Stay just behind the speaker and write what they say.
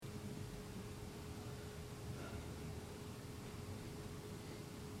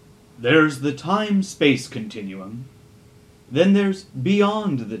There's the time-space continuum. Then there's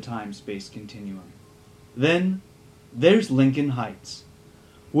beyond the time-space continuum. Then there's Lincoln Heights,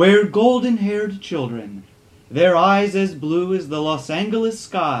 where golden-haired children, their eyes as blue as the Los Angeles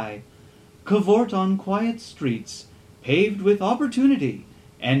sky, cavort on quiet streets paved with opportunity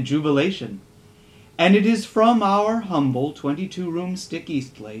and jubilation. And it is from our humble 22-room stick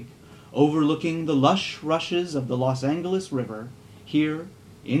Eastlake, overlooking the lush rushes of the Los Angeles River, here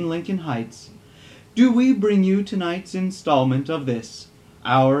in Lincoln Heights, do we bring you tonight's installment of this,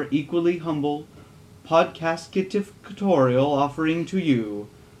 our equally humble podcasticatorial offering to you,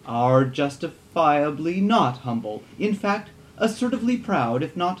 our justifiably not humble, in fact, assertively proud,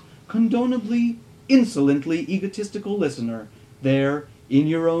 if not condonably, insolently egotistical listener, there in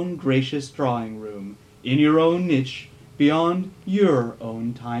your own gracious drawing room, in your own niche, beyond your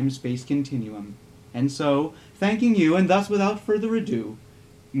own time-space continuum. And so, thanking you, and thus without further ado,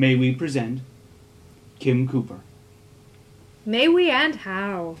 may we present Kim Cooper. May we, and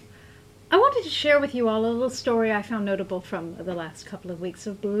how? I wanted to share with you all a little story I found notable from the last couple of weeks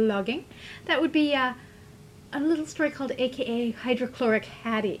of blogging. That would be a little story called AKA Hydrochloric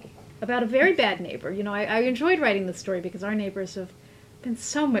Hattie, about a very bad neighbor. You know, I enjoyed writing this story because our neighbors have been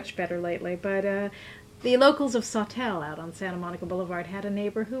so much better lately, but the locals of Sawtell out on Santa Monica Boulevard had a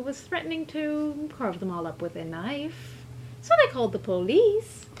neighbor who was threatening to carve them all up with a knife. So they called the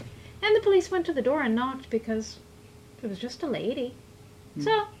police, and the police went to the door and knocked because it was just a lady.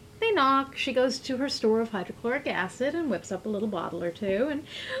 So they knock, she goes to her store of hydrochloric acid and whips up a little bottle or two and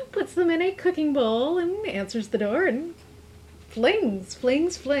puts them in a cooking bowl and answers the door and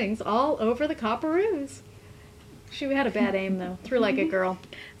flings all over the copperoos. She had a bad aim, though. Threw like a girl.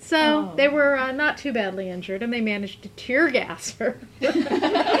 So they were not too badly injured, and they managed to tear gas her in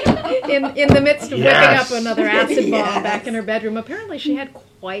the midst of whipping up another acid bomb back in her bedroom. Apparently she had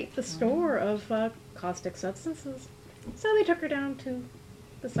quite the store of caustic substances. So they took her down to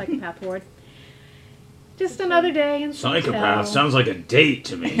the psychopath ward. Just another day in Psychopath sounds like a date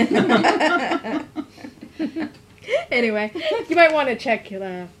to me. Anyway, you might want to check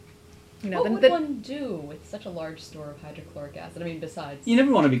what would one do with such a large store of hydrochloric acid? I mean, besides... You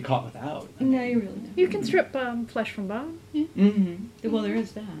never want to be caught without. No, you really don't. You can strip flesh from bone. Yeah. Mm-hmm. Well, there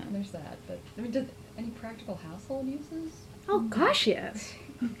is that. There's that. But, I mean, any practical household uses? Oh, gosh, yes.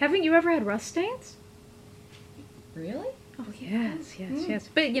 Haven't you ever had rust stains? Really? Oh, yes.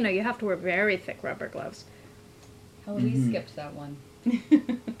 But, you have to wear very thick rubber gloves. Heloise skipped that one.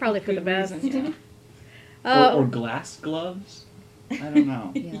 Probably for the best. Yeah. Or glass gloves? I don't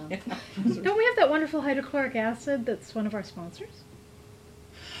know. Yeah. Don't we have that wonderful hydrochloric acid that's one of our sponsors?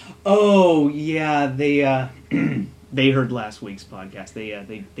 Oh, yeah, they they heard last week's podcast.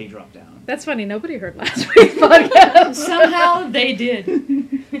 They dropped down. That's funny. Nobody heard last week's podcast. Somehow they did.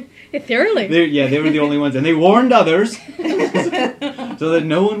 Thoroughly. They were the only ones, and they warned others so that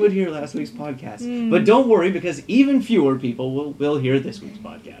no one would hear last week's podcast. But don't worry, because even fewer people will hear this week's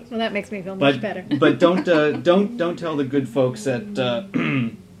podcast. Well, that makes me feel much better. But don't tell the good folks at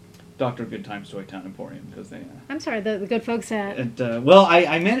Dr. Good Times Toy Town Emporium, because they. I'm sorry, the good folks at.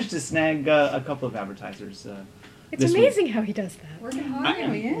 I managed to snag a couple of advertisers. It's amazing how he does that. Working hard.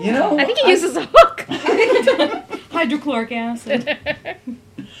 I think he uses a hook. Hydrochloric acid.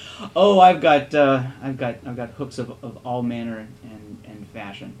 Oh, I've got hooks of all manner and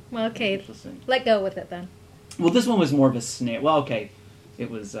fashion. Well, okay, let go with it then. Well, this one was more of a snare. Well, okay, it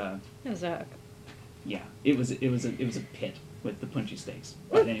was. It was a hook. Yeah, it was a pit with the punchy stakes.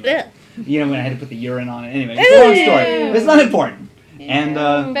 But anyway, when I had to put the urine on it. Anyway, it's a long story. It's not important. Yeah.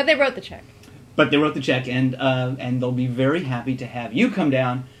 And but they wrote the check. And they'll be very happy to have you come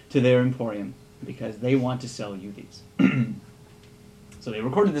down to their emporium because they want to sell you these. So they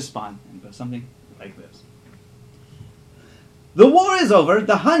recorded this spot and goes something like this. The war is over,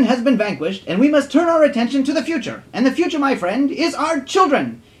 the Hun has been vanquished, and we must turn our attention to the future. And the future, my friend, is our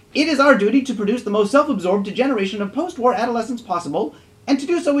children. It is our duty to produce the most self-absorbed generation of post-war adolescents possible, and to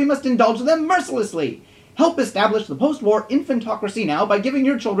do so we must indulge them mercilessly. Help establish the post-war infantocracy now by giving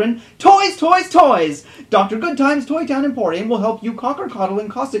your children toys, toys, toys! Dr. Goodtime's Toy Town Emporium will help you cocker, coddle, and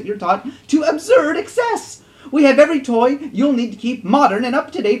cosset your tot to absurd excess. We have every toy you'll need to keep modern and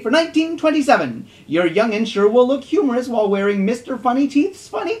up-to-date for 1927. Your young'un sure will look humorous while wearing Mr. Funny Teeth's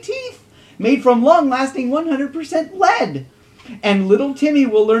funny teeth, made from long-lasting 100% lead. And little Timmy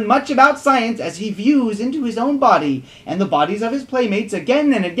will learn much about science as he views into his own body and the bodies of his playmates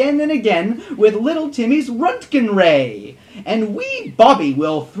again and again and again with little Timmy's Röntgen ray. And wee Bobby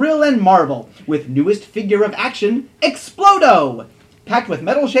will thrill and marvel with newest figure of action, Explodo, packed with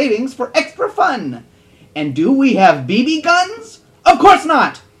metal shavings for extra fun. And do we have BB guns? Of course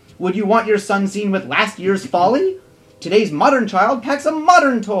not! Would you want your son seen with last year's folly? Today's modern child packs a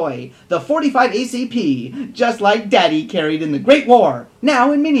modern toy, the 45 ACP, just like Daddy carried in the Great War,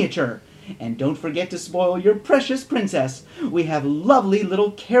 now in miniature. And don't forget to spoil your precious princess. We have lovely little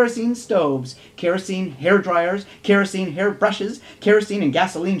kerosene stoves, kerosene hair dryers, kerosene hair brushes, kerosene and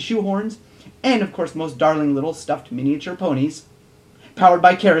gasoline shoehorns, and of course most darling little stuffed miniature ponies. Powered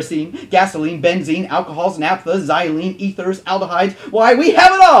by kerosene, gasoline, benzene, alcohols, naphtha, xylene, ethers, aldehydes. Why, we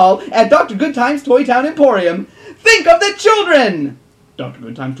have it all at Dr. Goodtime's Toy Town Emporium. Think of the children! Dr.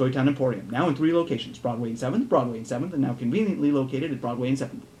 Goodtime's Toy Town Emporium, now in 3 locations, Broadway and 7th, and now conveniently located at Broadway and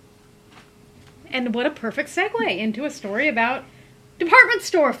 7th. And what a perfect segue into a story about department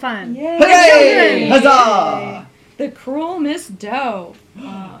store fun. Yay! Hooray! Huzzah! The Cruel Miss Doe.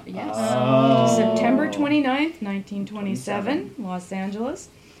 Yes. Oh. September 29th, 1927, Los Angeles.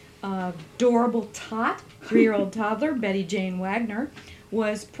 Adorable tot, 3-year-old toddler, Betty Jane Wagner,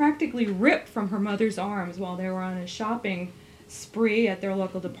 was practically ripped from her mother's arms while they were on a shopping spree at their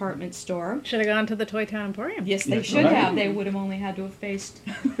local department store. Should have gone to the Toy Town Emporium. Yes, they That's should right. have. They would have only had to have faced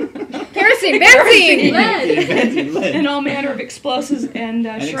Kerosene, benzene! Lead. and all manner of explosives and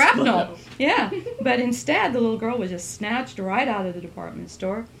shrapnel. explode. Yeah, but instead the little girl was just snatched right out of the department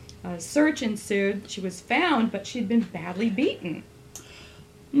store. A search ensued. She was found, but she'd been badly beaten.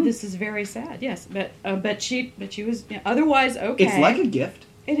 This is very sad. Yes, but she was otherwise okay. It's like a gift.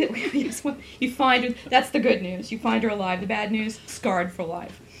 Yes, well, you find her. That's the good news. You find her alive. The bad news, scarred for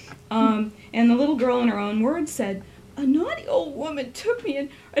life. And the little girl, in her own words, said, "A naughty old woman took me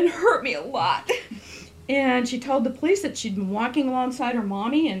and hurt me a lot." And she told the police that she'd been walking alongside her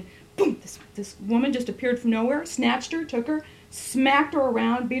mommy, and boom, this woman just appeared from nowhere, snatched her, took her, smacked her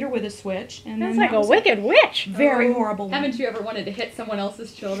around, beat her with a switch. And That's then like that a was wicked witch. very horrible. Haven't you ever wanted to hit someone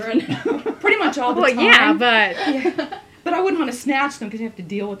else's children? Pretty much all the Well, time. yeah, but But I wouldn't want to snatch them because you have to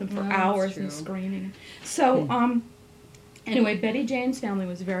deal with them for That's hours true. and screaming. So, anyway, Betty Jane's family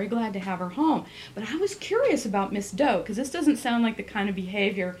was very glad to have her home. But I was curious about Miss Doe because this doesn't sound like the kind of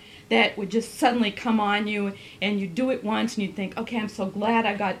behavior that would just suddenly come on you and you do it once and you think, okay, I'm so glad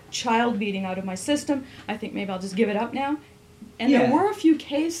I got child beating out of my system. I think maybe I'll just give it up now. And there Yeah. were a few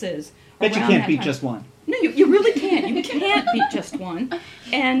cases. Bet you around can't that beat time. just one. No, you really can't. You can't beat just one.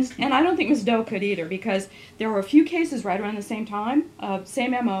 And I don't think Miss Doe could either because there were a few cases right around the same time,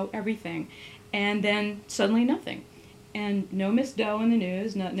 same MO, everything. And then suddenly nothing. And no Miss Doe in the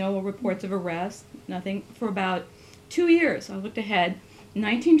news, no reports of arrest, nothing for about 2 years. I looked ahead.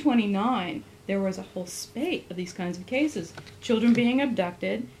 1929, there was a whole spate of these kinds of cases. Children being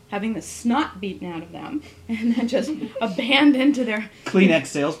abducted, having the snot beaten out of them, and then just abandoned to their... Kleenex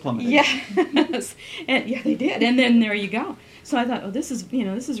sales plummeted. Yes, and yeah, they did, and then there you go. So I thought, oh, this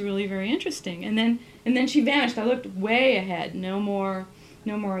is really very interesting. And then she vanished. I looked way ahead. No more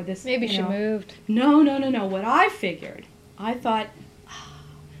of this. maybe she moved. No. What I figured, I thought,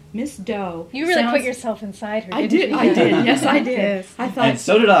 Miss Doe. You really sounds- put yourself inside her. I didn't did. you? I did. Yes, I did. Yes. I thought. And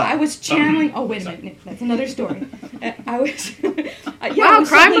so did I. I was channeling. Oh, wait a minute. Nick, that's another story. I was. I Wow, was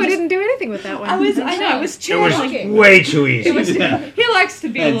Crime suddenly Boy just- didn't do anything with that one. I was It was channeling. way too easy. It was, he likes to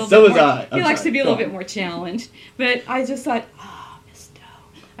be a And little so bit was more, I. I'm he likes sorry. to be a Go little on. bit more challenged. But I just thought, Miss Doe.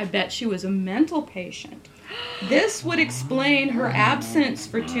 I bet she was a mental patient. This would explain her absence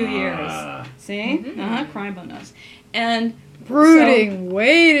for 2 years. See? Crime bonus. And Brooding,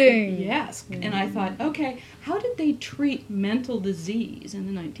 waiting. yes. And I thought, okay, how did they treat mental disease in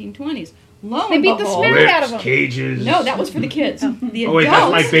the 1920s? Lo They and beat the behold, smell out of Whips, them. cages. no, that was for the kids. The Oh wait, that's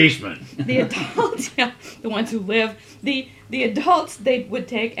adults, my basement. the adults, yeah, the ones who live, the adults they would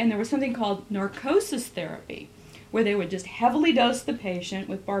take, and there was something called narcosis therapy, where they would just heavily dose the patient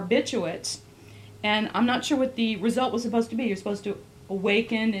with barbiturates, and I'm not sure what the result was supposed to be. You're supposed to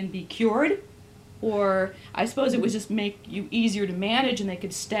awaken and be cured, or I suppose it was just make you easier to manage, and they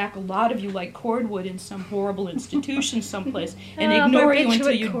could stack a lot of you like cordwood in some horrible institution someplace and Oh, ignore you until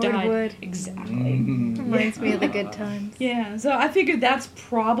barbiturate you cordwood. died. Exactly. Reminds me of the good times. Yeah, so I figured that's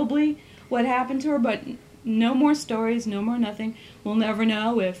probably what happened to her, but no more stories, no more nothing. We'll never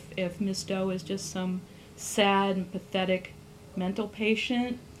know if Miss Doe is just some sad and pathetic mental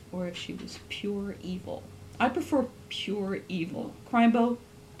patient or if she was pure evil. I prefer pure evil. Crimebo,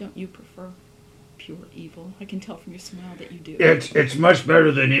 don't you prefer pure evil? I can tell from your smile that you do. It's much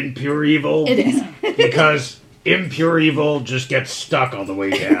better than impure evil. It is. Because impure evil just gets stuck all the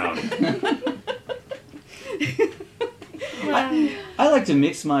way down. I like to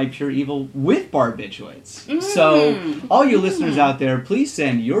mix my pure evil with barbiturates. So, all you listeners out there, please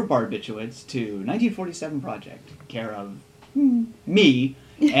send your barbiturates to 1947 Project, care of me,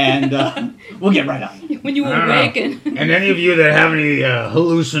 and we'll get right on it. when you I don't know. awaken. And any of you that have any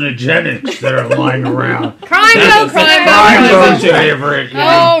hallucinogenics that are lying around. Crime bill, crime Crime bill. Bill's favorite.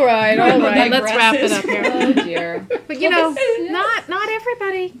 All right, all We're right. Let's wrap it up here. Oh dear. But you know, Yes. not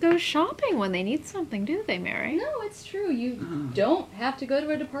everybody goes shopping when they need something, do they, Mary? No, it's true. You don't have to go to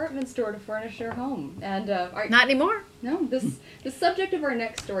a department store to furnish your home. And Not anymore. no, the subject of our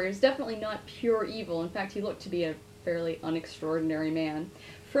next story is definitely not pure evil. In fact, he looked to be a fairly unextraordinary man.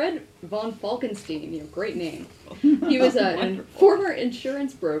 Fred von Falkenstein, great name. He was a former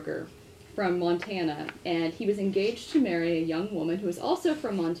insurance broker from Montana, and he was engaged to marry a young woman who was also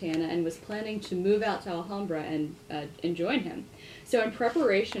from Montana and was planning to move out to Alhambra and join him. So in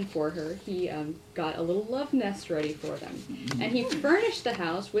preparation for her, he got a little love nest ready for them. And he furnished the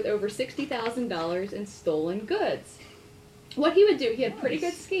house with over $60,000 in stolen goods. What he would do, he had a pretty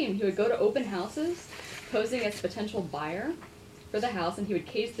good scheme. He would go to open houses, posing as potential buyer for the house, and he would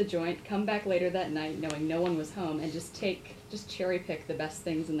case the joint, come back later that night knowing no one was home, and just cherry pick the best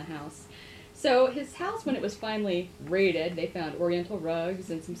things in the house. So his house, when it was finally raided, they found oriental rugs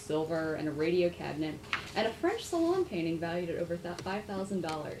and some silver and a radio cabinet and a French salon painting valued at over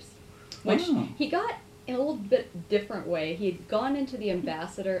 $5,000, which Wow. he got in a little bit different way. He had gone into the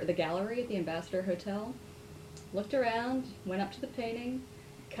gallery at the Ambassador Hotel, looked around, went up to the painting,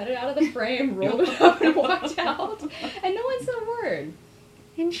 cut it out of the frame, rolled it up, and walked out. And no one said a word.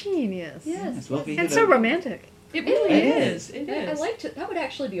 Ingenious. Yes. Well, if he And had so a- romantic. It really It is. It is. I liked it. That would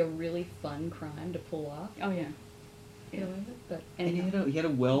actually be a really fun crime to pull off. Oh yeah. Yeah. But And anyhow, he had a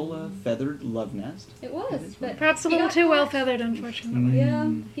well feathered love nest. it was. But Perhaps a he little got too well caught. feathered, unfortunately. Yeah,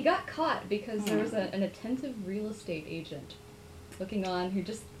 he got caught because there was an attentive real estate agent looking on who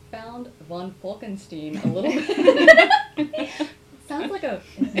just found von Falkenstein a little bit. Sounds like a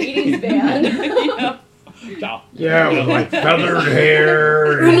 80s band. Yeah, with like feathered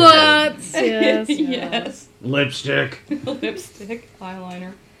hair, and Umlauts, yes. Yes. lipstick. Lipstick,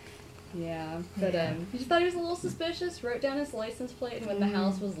 eyeliner. Yeah, but he just thought he was a little suspicious, wrote down his license plate, and when the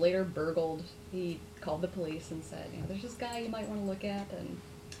house was later burgled, he called the police and said, there's this guy you might want to look at, and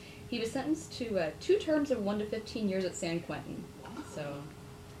he was sentenced to 2 terms of 1 to 15 years at San Quentin. So,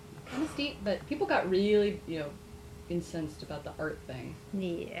 kind of steep, but people got really, incensed about the art thing.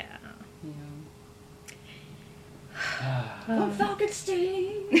 Yeah. Von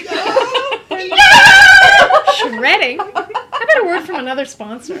Falkenstein! Shredding. How about a word from another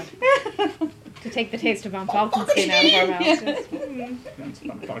sponsor to take the taste of von Falkenstein out of our mouths? That's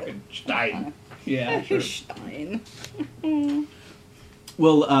fucking Stein. Yeah, sure. Stein.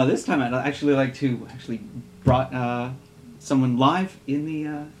 Well, this time I'd actually like to brought someone live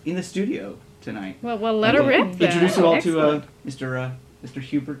in the studio tonight. Well, let her rip then. Introduce you all Excellent. to Mr.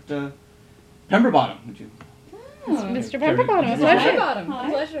 Hubert Pemberbottom. Would you? Mr. Pepperbottom, a Mr. pleasure. Bottom, Hi. a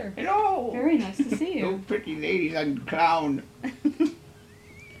pleasure. Hello. Very nice to see you. pretty ladies and clown.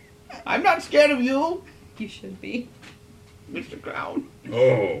 I'm not scared of you, You should be. Mr. Clown.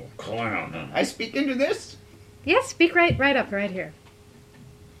 Oh, clown, huh? I speak into this? Yes, speak right up, right here.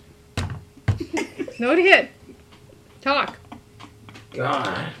 No to hit. Talk.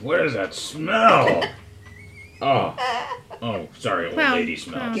 God, where does that smell? Oh, sorry, old Clown. lady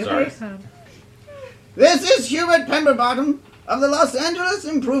smell. Clown. Sorry. Clown. This is Hubert Pemberbottom of the Los Angeles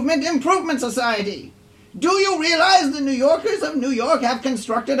Improvement Society. Do you realize the New Yorkers of New York have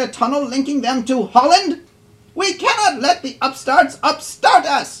constructed a tunnel linking them to Holland? We cannot let the upstarts upstart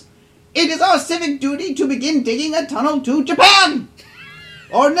us. It is our civic duty to begin digging a tunnel to Japan.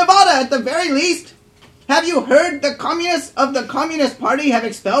 Or Nevada at the very least. Have you heard the communists of the Communist Party have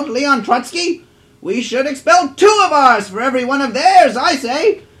expelled Leon Trotsky? We should expel 2 of ours for every one of theirs, I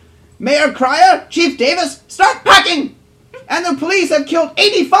say. Mayor Cryer, Chief Davis, start packing! And the police have killed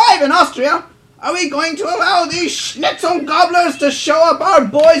 85 in Austria. Are we going to allow these schnitzel gobblers to show up our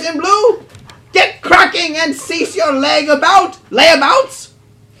boys in blue? Get cracking and cease your layabouts!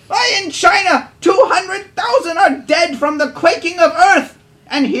 Why, in China, 200,000 are dead from the quaking of earth.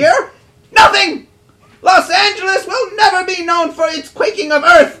 And here, nothing! Los Angeles will never be known for its quaking of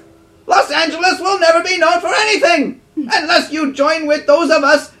earth. Los Angeles will never be known for anything unless you join with those of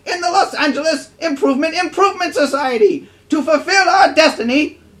us in the Los Angeles Improvement Society to fulfill our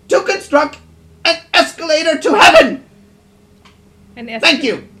destiny to construct an escalator to heaven. Thank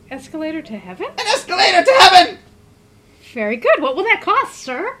you. Escalator to heaven? An escalator to heaven. Very good. What will that cost,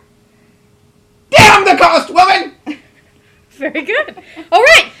 sir? Damn the cost, woman. Very good. All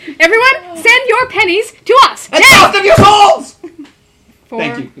right, everyone, send your pennies to us And now cost of your souls. for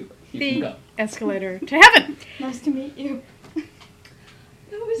Thank you. You can the go. escalator to heaven. Nice to meet you.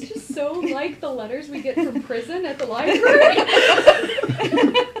 That was just so like the letters we get from prison at the library.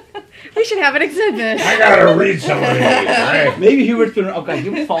 We should have an exhibit. I gotta read some of these. Right? Maybe Hubert's been. Oh God,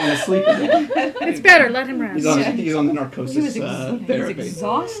 you've fallen asleep again. It's better. Let him rest. I think he's on the narcosis He was therapy.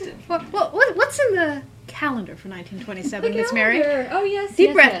 exhausted. What's in the calendar for 1927, Miss Mary? Oh, yes. Deep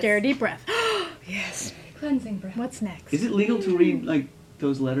yes, breath, yes. dear. Deep breath. Yes. Cleansing breath. What's next? Is it legal to read like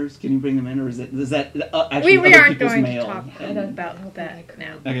those letters? Can you bring them in, or is that actually We other aren't people's going mail? to talk about that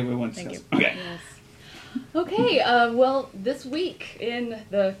now. Okay, we won't Thank discuss. you. Okay. Yes. Okay, well, this week in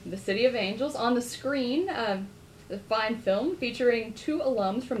the City of Angels, on the screen, a fine film featuring two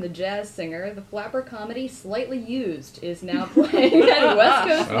alums from the Jazz Singer. The flapper comedy Slightly Used is now playing at West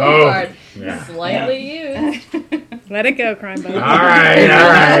Coast Boulevard. Yeah. Slightly Used. Let it go, crime buddy. All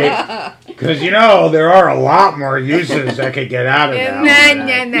right. Because, there are a lot more uses I could get out of that.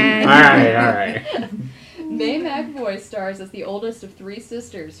 All right. Mae McAvoy stars as the oldest of three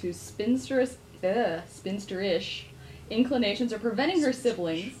sisters whose spinsterish inclinations are preventing her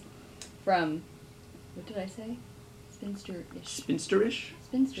siblings from... What did I say? Spinsterish. Spinsterish?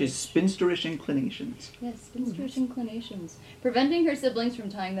 Spinsterish. She has spinsterish inclinations. Yes, spinsterish inclinations. Preventing her siblings from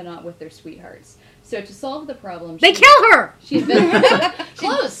tying the knot with their sweethearts. So to solve the problem... They kill her! She invents...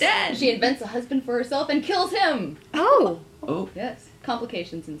 Close! dead. She invents a husband for herself and kills him! Oh. Oh, Yes.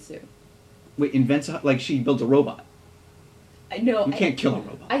 Complications ensue. wait, like she builds a robot. No, You can't kill a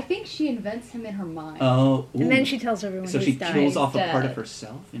robot. I think she invents him in her mind. Oh, ooh. And then she tells everyone So he's she dying. kills off a part dead. of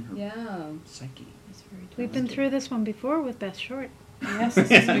herself in her Yeah. psyche. It's very We've been through this one before with Beth Short. Yes, this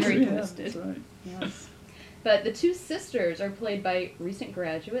is very Yeah, twisted. that's right. Yes. But the two sisters are played by recent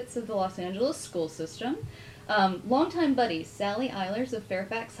graduates of the Los Angeles school system. Longtime buddies, Sally Eilers of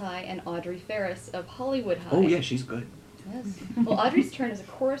Fairfax High and Audrey Ferris of Hollywood High. Oh, yeah, she's good. Yes. Well, Audrey's turn as a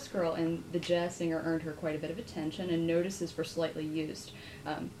chorus girl in The Jazz Singer earned her quite a bit of attention and notices for Slightly Used.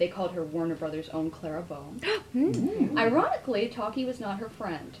 They called her Warner Brothers' own Clara Bow. Ironically, Talkie was not her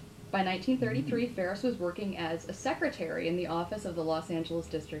friend. By 1933, Ferris was working as a secretary in the office of the Los Angeles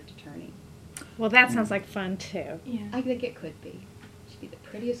District Attorney. Well, that sounds like fun, too. Yeah. I think it could be. She'd be the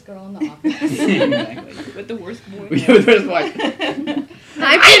prettiest girl in the office. Exactly. With the worst voice. There's like,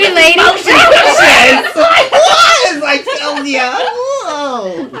 Hi, pretty lady. I tell ya.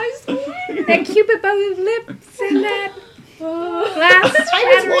 Whoa. That cupid bow lips and that glass. I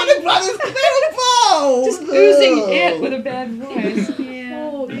just wanted Brothers Clairvaux. Just oozing it with a bad voice. Yeah.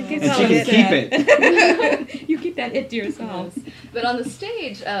 Oh, You God. can and call she can it. keep it. You keep that it to yourself. But on the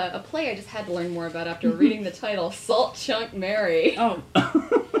stage, a play I just had to learn more about after reading the title, Salt Chunk Mary. Oh,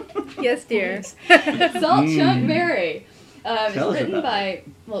 Yes, dear. Salt Chunk Mary. It's Tell us written about by,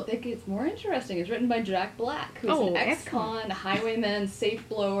 well, it gets more interesting. It's written by Jack Black, who's Oh, an ex-con, highwayman, safe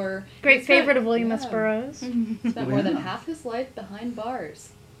blower. Great Spent- favorite of William S. yeah. Burroughs. Spent more than Yeah. half his life behind bars.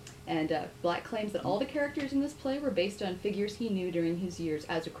 And Black claims that all the characters in this play were based on figures he knew during his years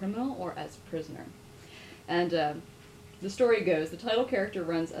as a criminal or as a prisoner. And the story goes, the title character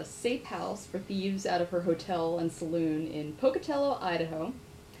runs a safe house for thieves out of her hotel and saloon in Pocatello, Idaho.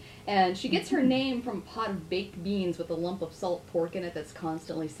 And she gets her name from a pot of baked beans with a lump of salt pork in it that's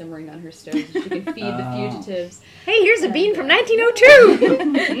constantly simmering on her stove so she can feed the Oh. fugitives. Hey, here's a bean from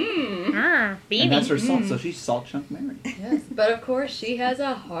 1902. Beanie. And that's her salt, so she's Salt Chunk Mary. Yes, but of course she has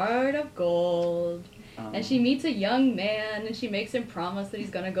a heart of gold. And she meets a young man and she makes him promise that he's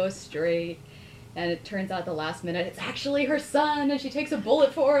going to go straight. And it turns out at the last minute it's actually her son and she takes a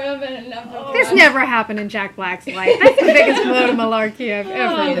bullet for him. And This never happened in Jack Black's life. That's the biggest blow to malarkey I've Eat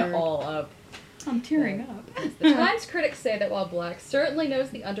ever it heard. all up. I'm tearing up. The Times critics say that while Black certainly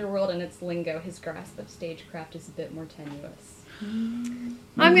knows the underworld and its lingo, his grasp of stagecraft is a bit more tenuous. I'm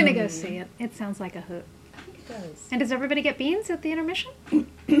going to go see it. It sounds like a hoot. I think it does. And does everybody get beans at the intermission?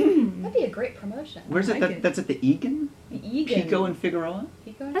 That'd be a great promotion. Where's it? like it. That's at the Egan? The Egan. Pico and Figueroa?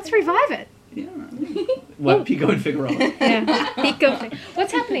 Pico and Let's Figueroa? revive it. Yeah. What, Pico and Figueroa? Yeah. Pico.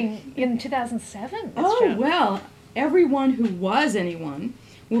 What's happening in 2007? Oh, well, everyone who was anyone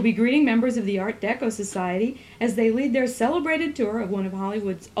will be greeting members of the Art Deco Society as they lead their celebrated tour of one of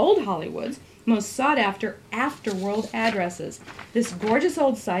Hollywood's most sought-after afterworld addresses. This gorgeous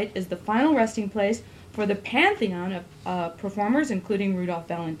old site is the final resting place for the pantheon of performers including Rudolph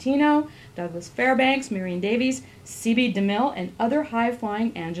Valentino, Douglas Fairbanks, Marion Davies, C.B. DeMille, and other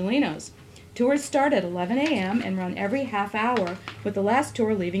high-flying Angelinos. Tours start at 11 a.m. and run every half hour, with the last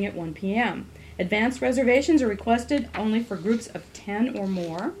tour leaving at 1 p.m. Advanced reservations are requested only for groups of 10 or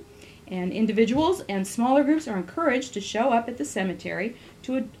more, and individuals and smaller groups are encouraged to show up at the cemetery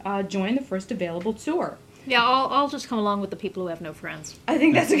to join the first available tour. Yeah, I'll just come along with the people who have no friends. I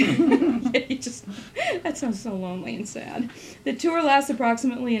think that's that sounds so lonely and sad. The tour lasts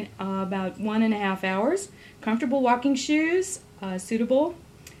approximately about 1.5 hours. Comfortable walking shoes, suitable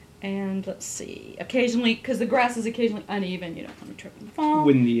And let's see, occasionally, because the grass is occasionally uneven, you don't want to trip and fall.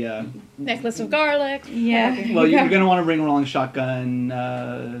 When the Necklace of garlic. Yeah. well, you're gonna want to bring along shotgun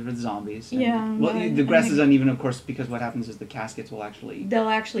with zombies. And, Yeah, well, but the grass I is uneven, of course, because what happens is the caskets will actually. They'll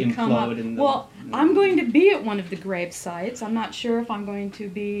actually come up. implode in the- Well, I'm going to be at one of the grave sites. I'm not sure if I'm going to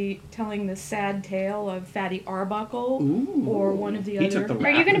be telling the sad tale of Fatty Arbuckle Ooh. or one of the He other. took the Are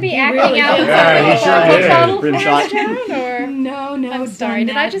you going to be He acting really out did. Yeah, he sure Coke did. bottle Rimshot. town, or No, I'm sorry. done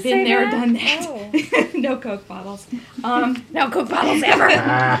Did I that. just Been say there, that? done that. Oh. No Coke bottles. No Coke bottles ever.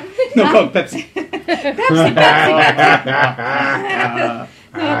 Ah, No Coke, Pepsi.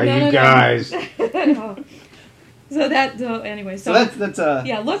 you guys. So that anyway. So that's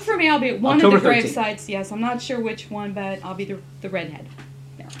yeah. Look for me. I'll be at one October of the grave 13th. sites. Yes, I'm not sure which one, but I'll be the redhead.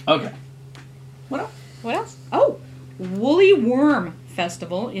 okay. What else? Oh, Woolly Worm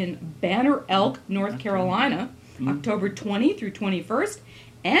Festival in Banner Elk, North Carolina, October 20 through 21st.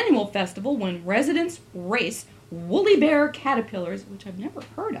 Annual festival when residents race woolly bear caterpillars, which I've never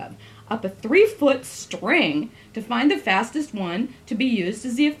heard of, up a 3-foot string to find the fastest one to be used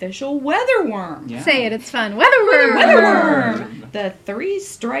as the official weather worm. Yeah. Say it. It's fun. Weatherworm. Weatherworm! The 3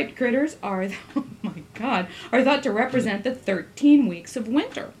 striped critters are, oh my god, are thought to represent the 13 weeks of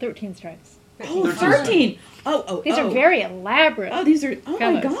winter. 13 stripes. Oh, 13. 13! Oh, These are very elaborate. Oh, these are, oh my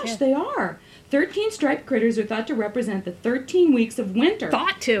Fellows, gosh, yeah. they are. 13 striped critters are thought to represent the 13 weeks of winter.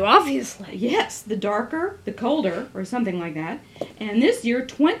 Thought to, obviously. Yes, the darker, the colder, or something like that. And this year,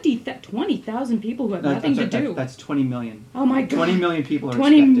 20,000 people who have nothing to do. That's 20 million. Oh my god. 20 million people are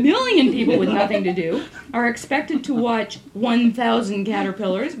 20 expected. million people with nothing to do are expected to watch 1,000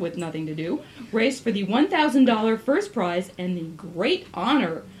 caterpillars with nothing to do race for the $1,000 first prize and the great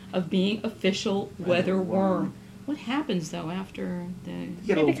honor of being official weather worm. What happens though after the? Get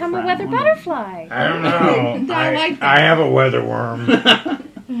They little become a frown weather on it. butterfly. I don't know. I like that. I have a weather worm.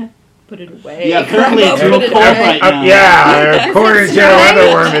 Put it away. Yeah, apparently it's Put real it cold away. right now. Yeah, according to the right.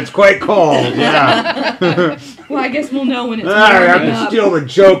 weather worm, it's quite cold. Yeah. Well, I guess we'll know when it's I have warming to up. steal the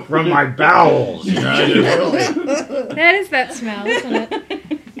joke from my bowels. You know? That is that smell, isn't it?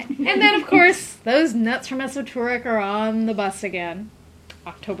 And then, of course, those nuts from Esoteric are on the bus again.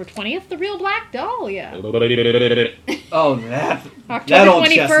 October 20th, The Real Black Dahlia. Oh, that October old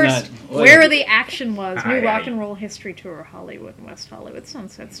 21st, chestnut. Where the Action Was. New Aye, Rock aye. and Roll History Tour, Hollywood and West Hollywood,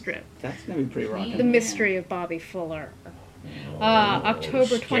 Sunset Strip. That's gonna be pretty rocking. The Mystery of Bobby Fuller.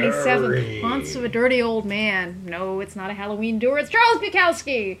 October 27th, scary. Haunts of a Dirty Old Man. No, it's not a Halloween tour, it's Charles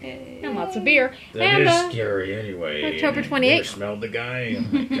Bukowski! And lots of beer. That and is scary anyway. October You 28th. ever smelled the guy? Oh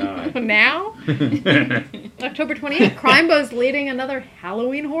my god. now, October 28th, Crimebo's leading another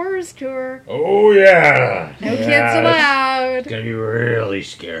Halloween Horrors tour. Oh yeah. No Yeah, kids It's allowed. gonna be really Pretty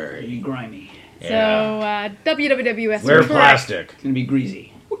scary. grimy. Yeah. So, WWWS Wear tour. plastic. It's gonna be greasy.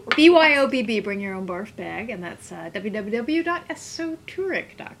 BYOBB, bring your own barf bag, and that's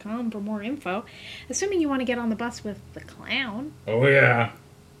www.esoteric.com for more info. Assuming you want to get on the bus with the clown. Oh yeah.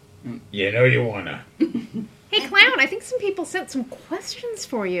 You know you wanna. Hey, clown, I think some people sent some questions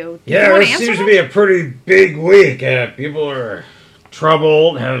for you. Do Yeah, you want this to answer seems to them? be a pretty big week. People are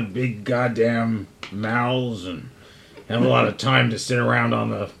troubled, have big goddamn mouths, and have a lot of time to sit around on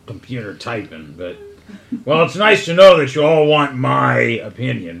the computer typing. But, well, it's nice to know that you all want my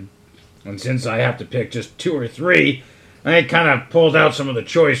opinion. And since I have to pick just 2 or 3, I kind of pulled out some of the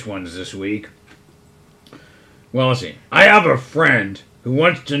choice ones this week. Well, let's see. I have a friend who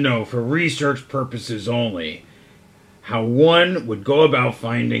wants to know, for research purposes only, how one would go about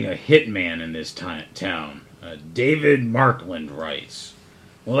finding a hitman in this town. David Markland writes.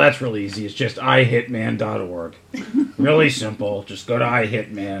 Well, that's really easy. It's just ihitman.org. Really simple. Just go to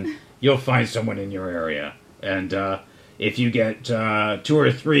ihitman. You'll find someone in your area. And if you get 2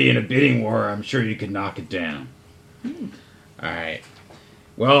 or 3 in a bidding war, I'm sure you could knock it down. All right.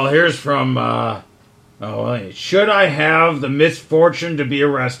 Well, here's from... should I have the misfortune to be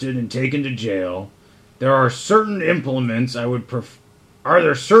arrested and taken to jail, there are certain implements I would Are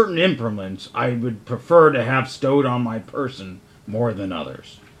there certain implements I would prefer to have stowed on my person more than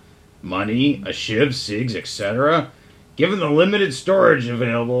others? Money, a shiv, cigs, etc. Given the limited storage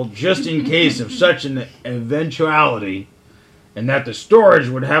available, just in case of such an eventuality, and that the storage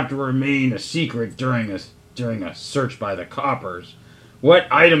would have to remain a secret during a search by the coppers, what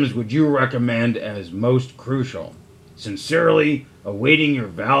items would you recommend as most crucial? Sincerely, awaiting your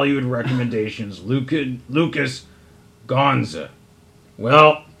valued recommendations, Lucas Gonza.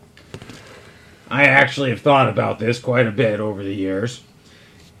 Well, I actually have thought about this quite a bit over the years.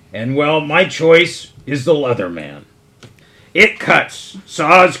 And, well, my choice is the Leatherman. It cuts,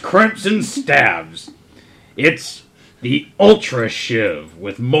 saws, crimps, and stabs. It's the Ultra Shiv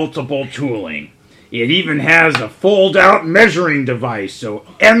with multiple tooling. It even has a fold-out measuring device, so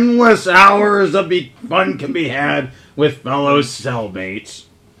endless hours of fun can be had with fellow cellmates.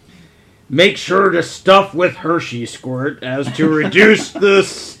 Make sure to stuff with Hershey Squirt as to reduce the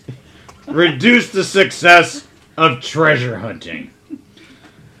success of treasure hunting.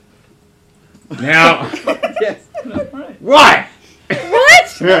 Now, Yes. Right. what?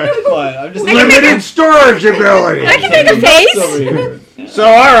 What? But I'm just Limited storage ability. I can make a face. over here. So,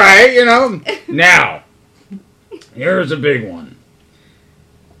 all right, Now, here's a big one.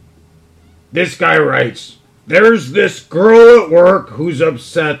 This guy writes, there's this girl at work who's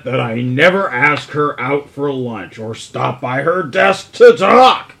upset that I never ask her out for lunch or stop by her desk to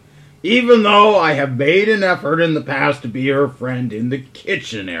talk, even though I have made an effort in the past to be her friend in the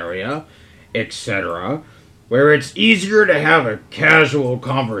kitchen area, etc., where it's easier to have a casual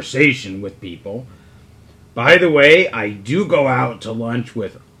conversation with people. By the way, I do go out to lunch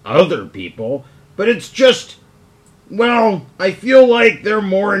with other people, but it's just, well, I feel like they're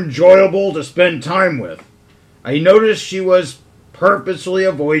more enjoyable to spend time with. I noticed she was purposely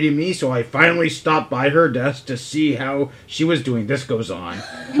avoiding me, so I finally stopped by her desk to see how she was doing. This goes on.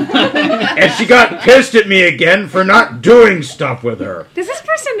 And she got pissed at me again for not doing stuff with her. Does this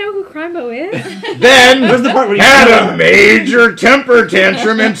person know who Crimebo is? Then Where's the part where you had a major temper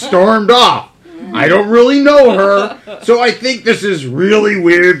tantrum and stormed off. I don't really know her, so I think this is really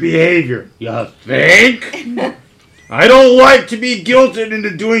weird behavior. You think? I don't like to be guilted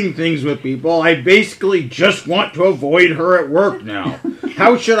into doing things with people. I basically just want to avoid her at work now.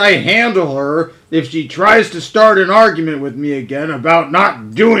 How should I handle her if she tries to start an argument with me again about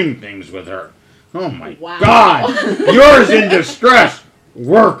not doing things with her? Oh my God! Yours in distress,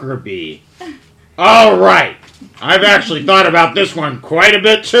 Worker Bee. All right. I've actually thought about this one quite a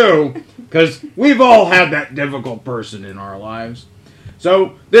bit too, because we've all had that difficult person in our lives.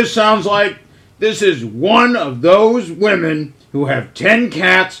 So this sounds like this is one of those women who have 10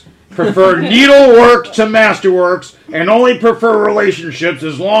 cats, prefer needlework to masterworks, and only prefer relationships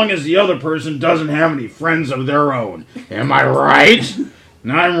as long as the other person doesn't have any friends of their own. Am I right?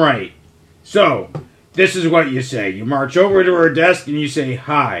 I'm right. So, this is what you say. You march over to her desk and you say,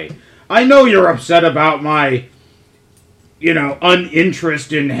 "Hi, I know you're upset about my,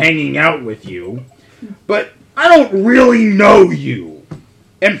 uninterest in hanging out with you, but I don't really know you.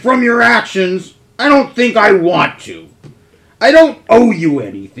 And from your actions, I don't think I want to. I don't owe you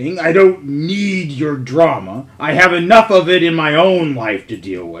anything. I don't need your drama. I have enough of it in my own life to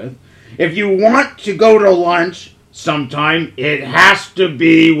deal with. If you want to go to lunch sometime, it has to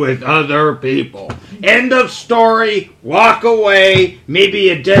be with other people. End of story. Walk away. Maybe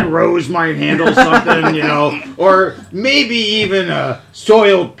a dead rose might handle something, or maybe even a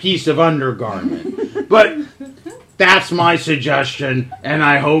soiled piece of undergarment. But that's my suggestion, and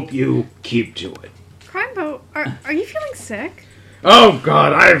I hope you keep to it." Crimebo, are you feeling sick? Oh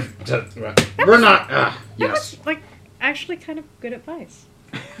God, we're not. That Yes. was, actually kind of good advice.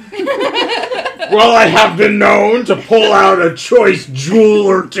 Well, I have been known to pull out a choice jewel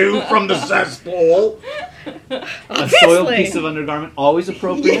or two from the cesspool. A soiled piece of undergarment, always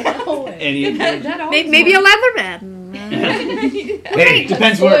appropriate. Any Maybe a Leatherman. Hey,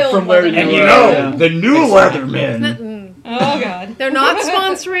 depends from where you and the new Leathermen. Oh, God. They're not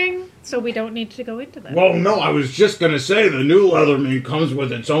sponsoring, so we don't need to go into that. Well, no, I was just gonna say the new Leatherman comes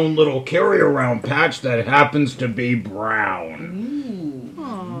with its own little carry-around patch that happens to be brown.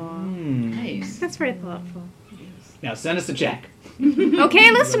 Aw, Nice. that's very thoughtful. Now send us a check.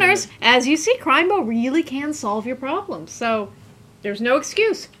 Okay, listeners, as you see, Crimebo really can solve your problems. So there's no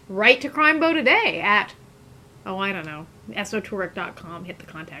excuse. Write to Crimebo today at, I don't know, esotouric.com. Hit the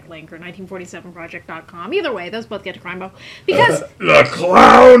contact link, or 1947project.com. Either way, those both get to Crimebo. Because The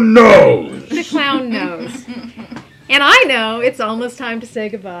clown knows. the clown knows. And I know it's almost time to say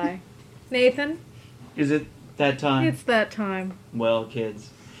goodbye. Nathan, Is it that time? it's that time. Well, kids,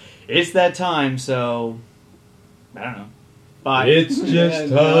 it's that time, so I don't know. Bye. It's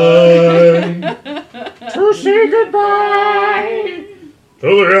just time to say goodbye to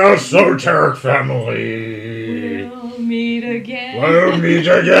the esoteric family. We'll meet again. We'll meet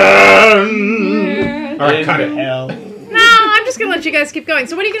again. All right, cut it. Hell. No, I'm just going to let you guys keep going.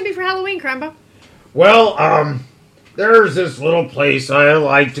 So what are you going to be for Halloween, Crimebo? Well, there's this little place I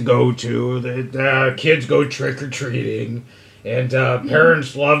like to go to that kids go trick-or-treating, and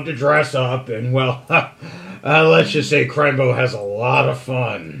parents love to dress up, and, well, let's just say Crimebo has a lot of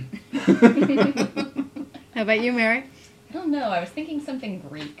fun. How about you, Mary? I don't know. I was thinking something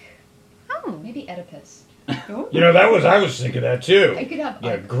Greek. Oh. Maybe Oedipus. Oh. You know, I was thinking that too. I could have Yeah,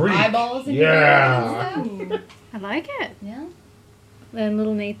 like, Greek. eyeballs in Yeah. your ears and stuff. I like it. Yeah. And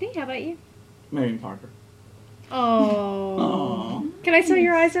little Nathan, how about you? Marion Parker. Oh. Can I sew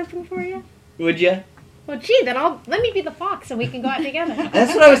your eyes open for you? Would you? Well, gee, then let me be the fox and we can go out together.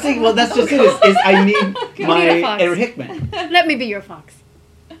 That's what I was thinking. Well, that's just it. Is I need Be my the fox. Edward Hickman. Let me be your fox.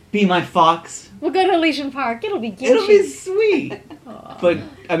 Be my fox. We'll go to Elysian Park. It'll be It'll be Gucci. sweet. Aw. But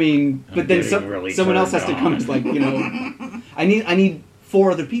I mean, but then getting really someone else has turned to come. on. It's like, you know, I need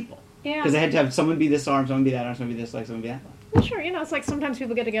 4 other people Yeah. because I had to have someone be this arm, someone be that arm, someone be this leg, someone be that leg. Well, sure. You know, it's like sometimes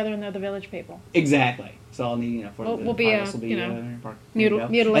people get together and they're the village people. Exactly. So I'll need, you know, 4 We'll- the we'll be, progress will be, you know, Marion Parker. There you go.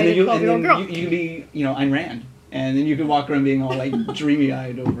 mutilated and 12-year-old then girl. you can be, you know, Ayn Rand, and then you can walk around being all like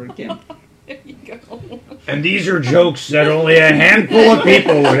dreamy-eyed over Kim. There you go. And these are jokes that only a handful of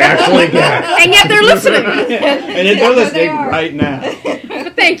people would actually get. And yet they're listening. And if they're they listening are. right now.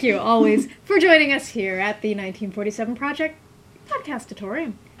 But thank you always for joining us here at the 1947 Project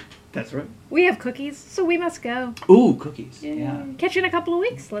Podcastatorium. That's right. We have cookies, so we must go. Ooh, cookies. Yeah. Catch you in a couple of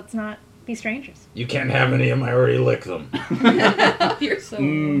weeks. Let's not be strangers. You can't have any of them, I already licked them. You're so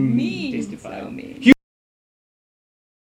Mm, mean. tasty fun.